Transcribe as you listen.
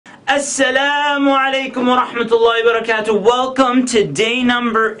Assalamu alaikum wa rahmatullahi wa barakatuh. Welcome to day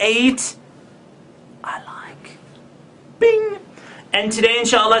number 8. Bing! And today,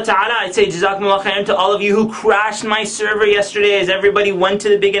 inshallah ta'ala, I'd say jazakumullah khairan to all of you who crashed my server yesterday as everybody went to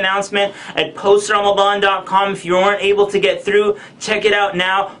the big announcement at postramadan.com. If you weren't able to get through, check it out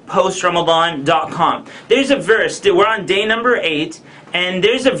now, postramadan.com. There's a verse, we're on day number 8, and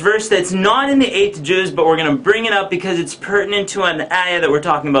there's a verse that's not in the 8th juz, but we're going to bring it up because it's pertinent to an ayah that we're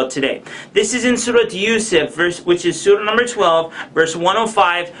talking about today. This is in Surah Yusuf, which is Surah number 12, verse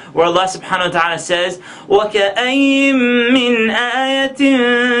 105, where Allah subhanahu wa ta'ala says, وَكَأَيِّن مِّنْ آيَةٍ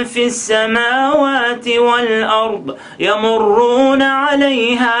فِي السَّمَاوَاتِ وَالْأَرْضِ يَمُرُّونَ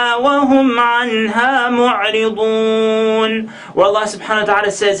عَلَيْهَا وَهُمْ عَنْهَا مُعْرِضُونَ. Where Allah subhanahu wa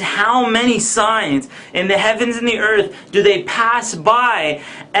ta'ala says, how many signs in the heavens and the earth do they pass by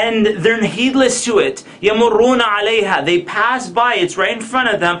and they're heedless to it. يَمُرُّونَ عَلَيْهَا. They pass by, it's right in front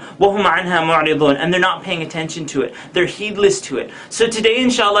of them, وَهُمْ عَنْهَا مُعْرِضُونَ. And they're not paying attention to it. They're heedless to it. So today,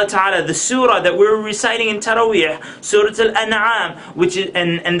 inshallah ta'ala, the surah that we're reciting in Taraweeh, Surah Al-An'am, which is,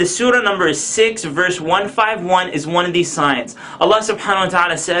 and the surah number is 6, verse 151, is one of these signs. Allah subhanahu wa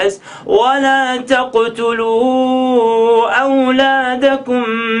ta'ala says, وَلَا تَقْتُلُوا أَوْلَادَكُمْ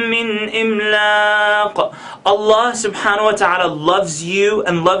مِنْ إِمْلَاقٍ. Allah subhanahu wa ta'ala loves you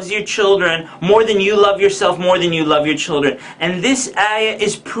and loves your children more than you love yourself, more than you love your children. And this ayah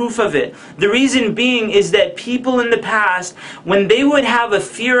is proof of it. The reason being is that people in the past, when they would have a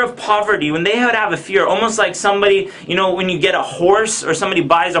fear of poverty, when they would have a fear, almost like somebody, you know, when you get a horse or somebody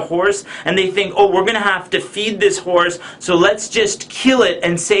buys a horse and they think, oh, we're going to have to feed this horse, so let's just kill it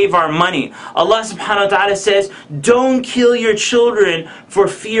and save our money. Allah subhanahu wa ta'ala says, don't kill your children for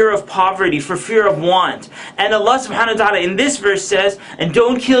fear of poverty, for fear of want. And Allah subhanahu wa ta'ala in this verse says, and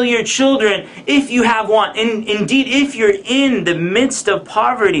don't kill your children if you have want. Indeed, if you're in the midst of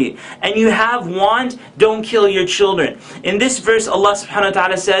poverty and you have want, don't kill your children. In this verse, Allah subhanahu wa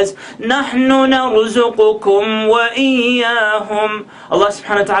ta'ala says, نَحْنُ نَرْزُقُكُمْ وَإِيَّاهُمْ. Allah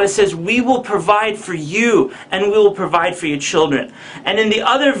subhanahu wa ta'ala says, we will provide for you and we will provide for your children. And in the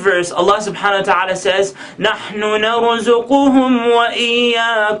other verse, Allah subhanahu wa ta'ala says, نَحْنُ نَرْزُقُهُمْ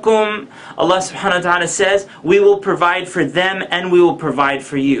وَإِيَّاكُمْ. Allah subhanahu wa ta'ala says, we will provide for them and we will provide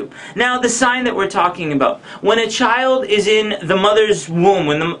for you. Now, the sign that we're talking about, when a child is in the mother's womb,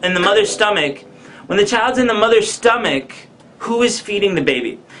 in the mother's stomach, when the child's in the mother's stomach, who is feeding the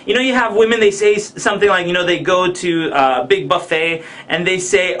baby? You know, you have women, they say something like, you know, they go to a big buffet and they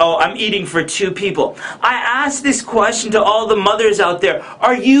say, oh, I'm eating for 2 people. I ask this question to all the mothers out there,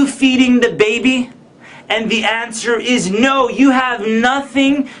 are you feeding the baby? And the answer is no, you have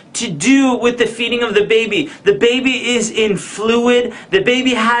nothing to do with the feeding of the baby. The baby is in fluid. The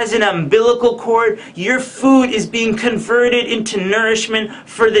baby has an umbilical cord. Your food is being converted into nourishment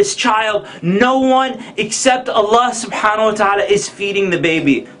for this child. No one except Allah subhanahu wa ta'ala is feeding the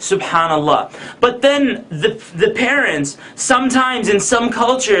baby. Subhanallah. But then the parents, sometimes in some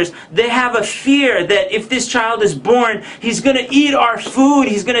cultures, they have a fear that if this child is born, he's going to eat our food.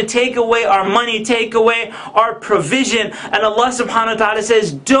 He's going to take away our money, take away our provision. And Allah subhanahu wa ta'ala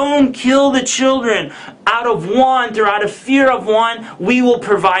says, don't kill the children out of want or out of fear of want. We will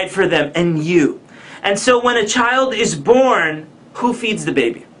provide for them and you. And so when a child is born, who feeds the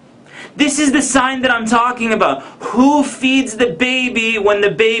baby? This is the sign that I'm talking about. Who feeds the baby when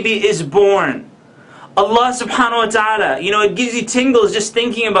the baby is born? Allah subhanahu wa ta'ala. You know, it gives you tingles just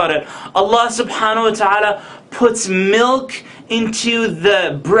thinking about it. Allah subhanahu wa ta'ala puts milk into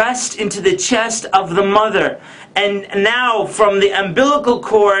the breast, into the chest of the mother. And now from the umbilical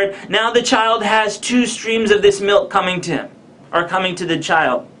cord, now the child has 2 streams of this milk coming to him, or coming to the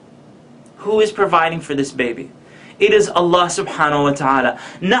child. Who is providing for this baby? It is Allah subhanahu wa ta'ala.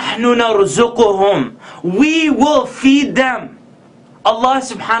 نَحْنُ نَرْزُقُهُمْ. We will feed them. Allah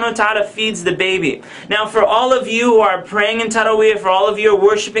subhanahu wa ta'ala feeds the baby. Now for all of you who are praying in Taraweeh, for all of you who are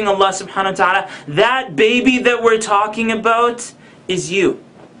worshipping Allah subhanahu wa ta'ala, that baby that we're talking about is you.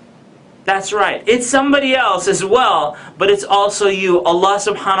 That's right. It's somebody else as well, but it's also you. Allah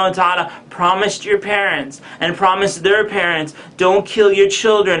subhanahu wa ta'ala promised your parents and promised their parents, don't kill your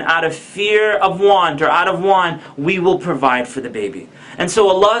children out of fear of want or out of want. We will provide for the baby. And so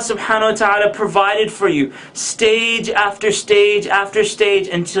Allah subhanahu wa ta'ala provided for you stage after stage after stage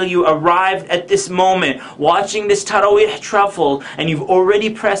until you arrived at this moment watching this Taraweeh Truffle, and you've already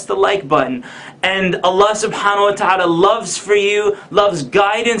pressed the like button. And Allah subhanahu wa ta'ala loves for you, loves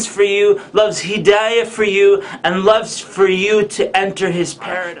guidance for you, loves hidayah for you, and loves for you to enter His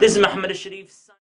paradise. This is Alshareef.